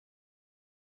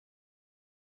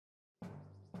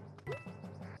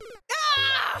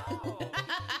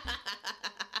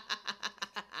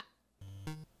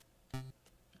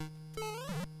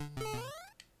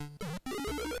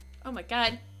Oh my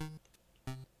god.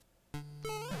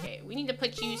 Okay, we need to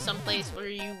put you someplace where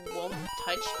you won't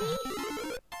touch me.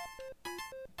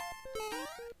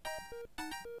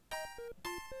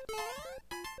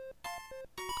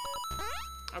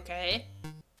 Okay.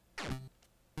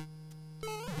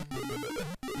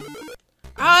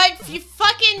 You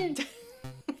fucking...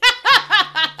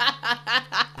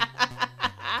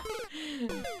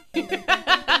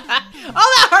 All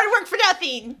that hard work for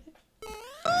nothing!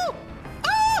 Oh!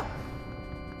 Oh!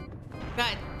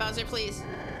 God, Bowser, please.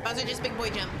 Bowser, just big boy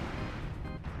jump.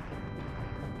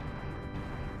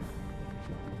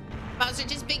 Bowser,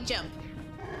 just big jump.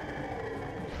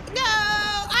 No!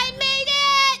 I made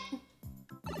it!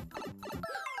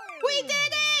 We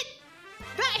did it!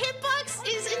 That hitbox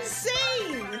is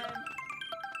insane!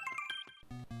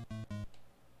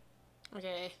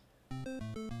 Okay.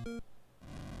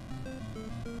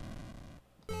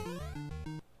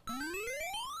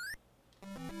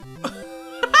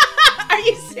 Are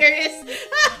you serious?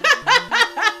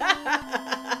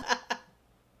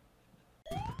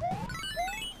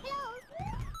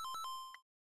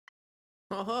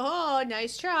 Oh,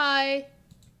 nice try.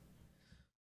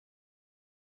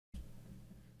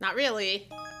 Not really.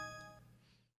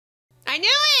 I knew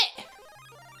it!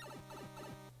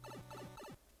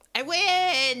 I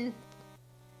win!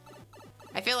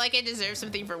 I feel like I deserve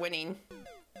something for winning.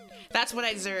 That's what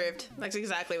I deserved. That's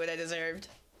exactly what I deserved.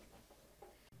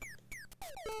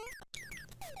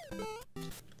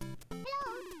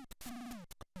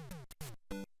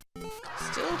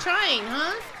 Still trying,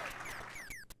 huh?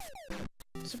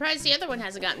 Surprised the other one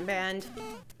hasn't gotten banned.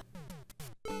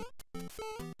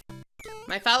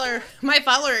 My follower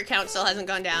account still hasn't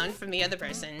gone down from the other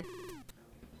person.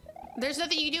 There's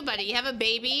nothing you can do, buddy. You have a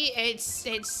baby. It's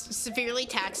severely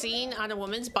taxing on a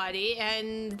woman's body,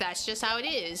 and that's just how it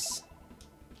is.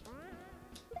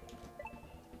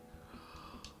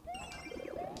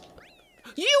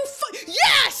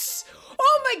 Yes!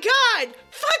 Oh my god!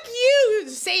 Fuck you!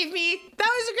 Save me! That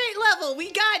was a great level.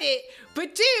 We got it.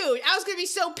 But dude, I was gonna be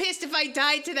so pissed if I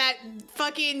died to that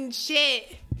fucking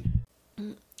shit.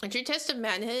 Did you test a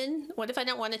manhood? What if I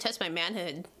don't want to test my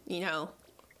manhood? You know,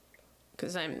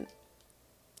 because I'm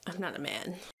not a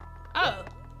man. Oh.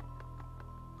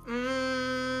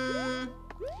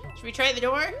 Should we try the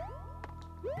door?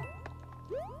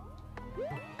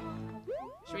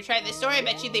 Should we try this door? I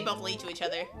bet you they both lead to each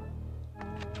other.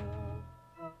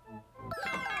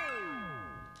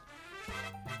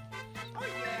 Oh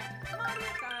yeah, Mario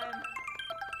time.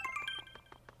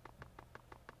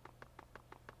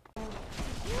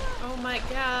 Oh my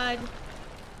god.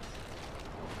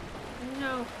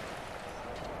 No.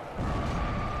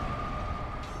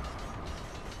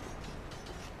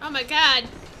 Oh my god.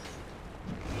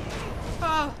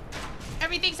 Oh.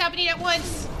 Everything's happening at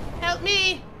once. Help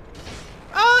me.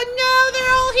 Oh no,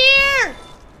 they're all here.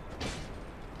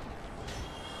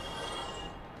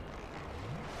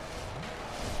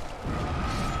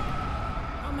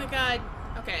 Oh my god.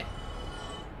 Okay.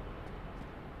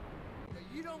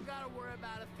 You don't gotta worry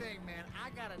about a thing, man.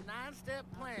 I got a 9-step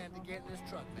plan to get in this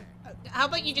truck back. How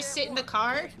about you just sit in the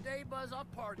car? Day buzz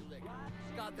off party liquor.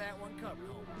 Got that one covered.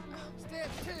 Step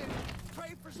 2,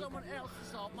 pray for someone else to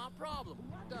solve my problem.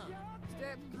 Done.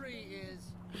 Step 3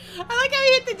 is... I like how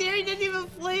he hit the deer, he didn't even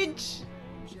flinch.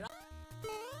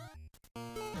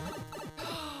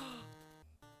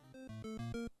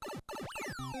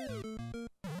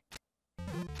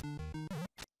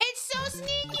 It's so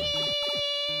sneaky!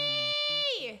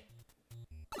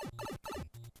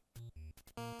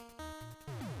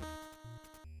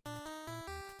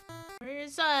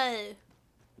 Where's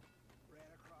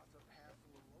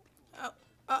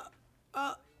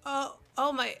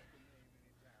oh my.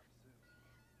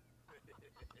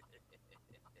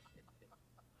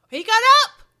 He got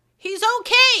up! He's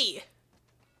okay!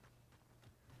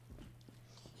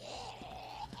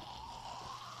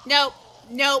 Nope,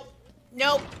 nope,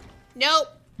 nope, nope,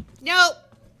 nope.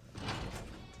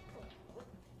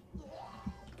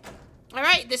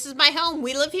 Alright, this is my home.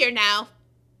 We live here now.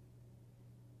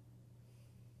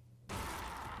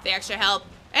 The extra help.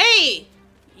 Hey!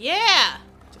 Yeah!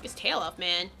 Took his tail off,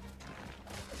 man.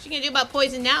 What you gonna do about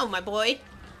poison now, my boy?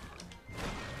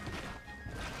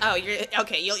 Oh, you're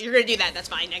okay. You're gonna do that. That's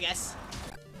fine, I guess.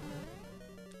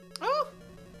 Oh.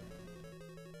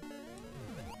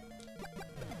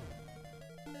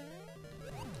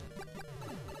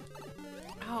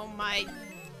 Oh my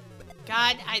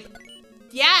god!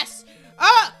 Yes.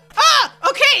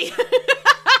 Okay.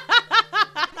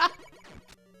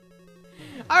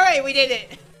 All right. we did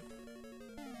it.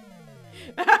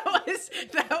 That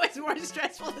was more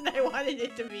stressful than I wanted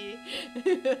it to be.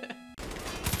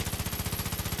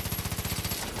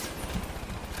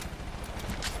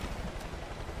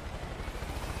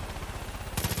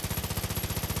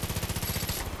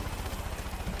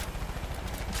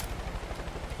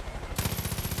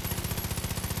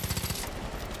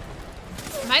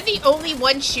 Am I the only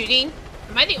one shooting?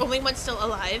 Am I the only one still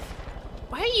alive?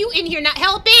 Why are you in here not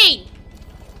helping?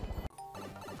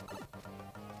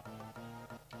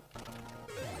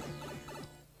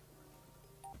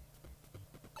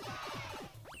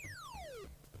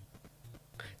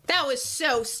 That was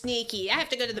so sneaky. I have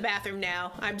to go to the bathroom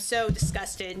now. I'm so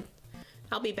disgusted.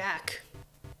 I'll be back.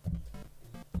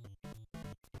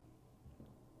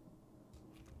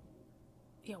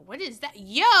 Yo, what is that?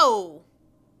 Yo!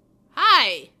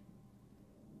 Hi!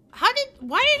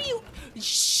 Why did you...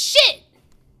 Shit!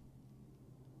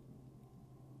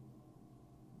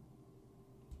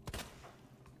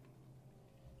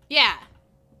 Yeah.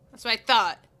 That's what I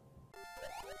thought.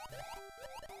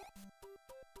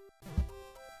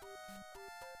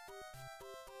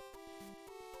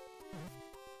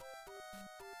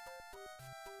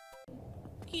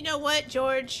 You know what,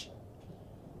 George?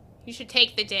 You should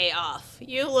take the day off.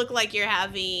 You look like you're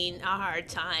having a hard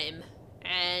time.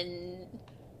 And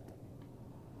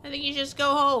I think you should just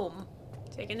go home.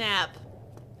 Take a nap.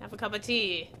 Have a cup of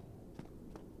tea.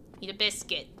 Eat a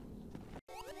biscuit.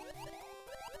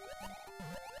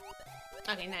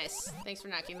 Okay, nice. Thanks for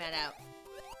knocking that out.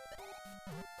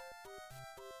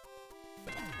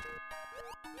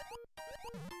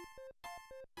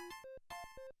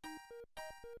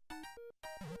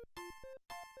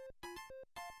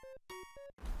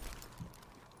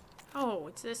 Oh,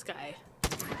 it's this guy.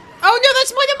 Oh no,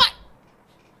 that's one of my...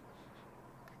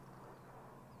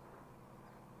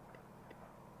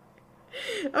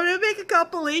 I'm gonna make a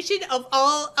compilation of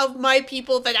all of my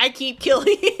people that I keep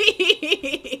killing.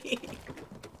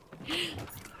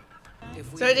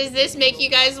 So does this make you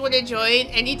guys want to join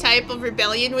any type of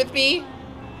rebellion with me?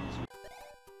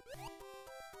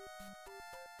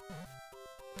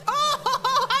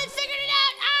 Oh, I figured it out!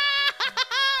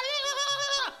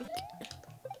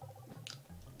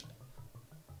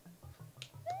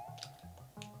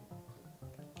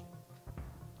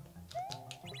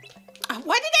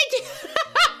 What did I do?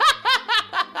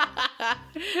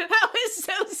 That was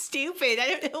so stupid.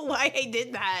 I don't know why I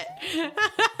did that.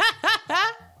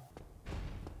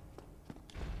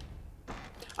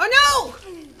 Oh no!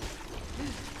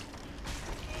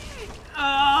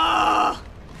 Oh!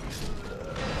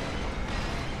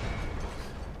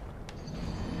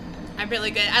 I'm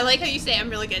really good. I like how you say I'm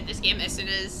really good at this game as soon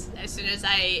as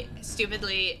I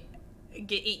stupidly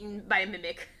get eaten by a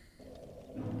mimic.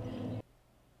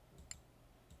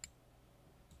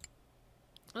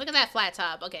 Look at that flat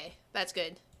top. Okay, that's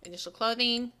good. Initial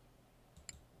clothing.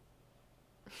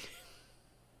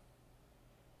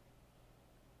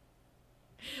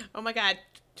 Oh my god.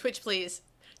 Twitch, please.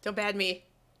 Don't ban me.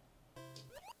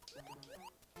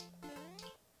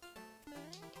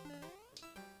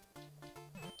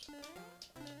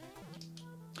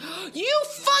 You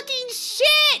fucking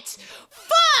shit!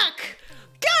 Fuck!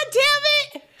 God damn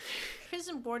it!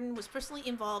 Prison warden was personally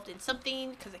involved in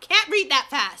something because I can't read that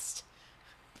fast.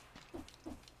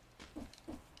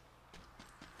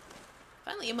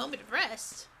 Finally, a moment of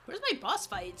rest. Where's my boss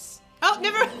fights? Oh,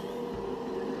 never.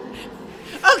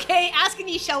 Okay, ask and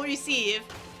ye shall receive.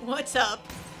 What's up?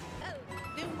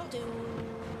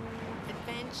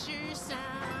 Adventure sounds.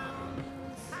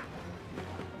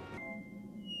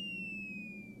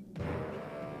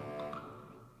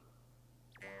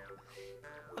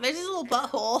 Oh, there's his little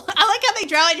butthole. I like how they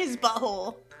draw in his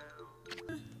butthole.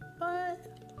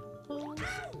 Buttholes,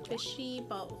 fishy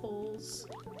buttholes.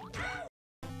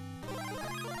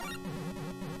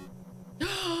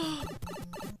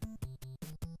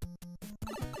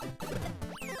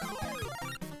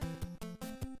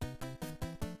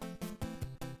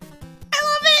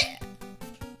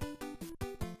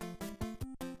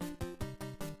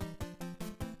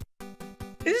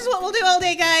 This is what we'll do all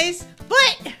day, guys.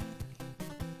 But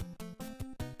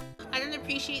I don't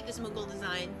appreciate this Moogle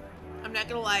design. I'm not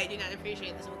gonna lie, I do not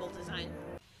appreciate this Moogle design.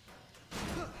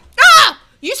 Ah!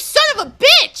 You son of a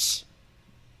bitch!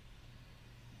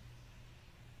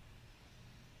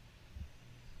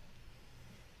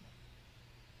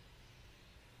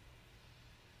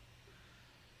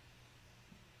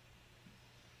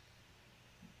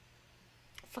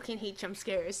 I fucking hate jump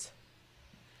scares.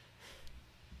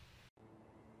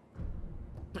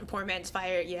 Poor man's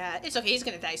fired. Yeah, it's okay. He's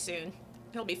gonna die soon.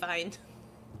 He'll be fine.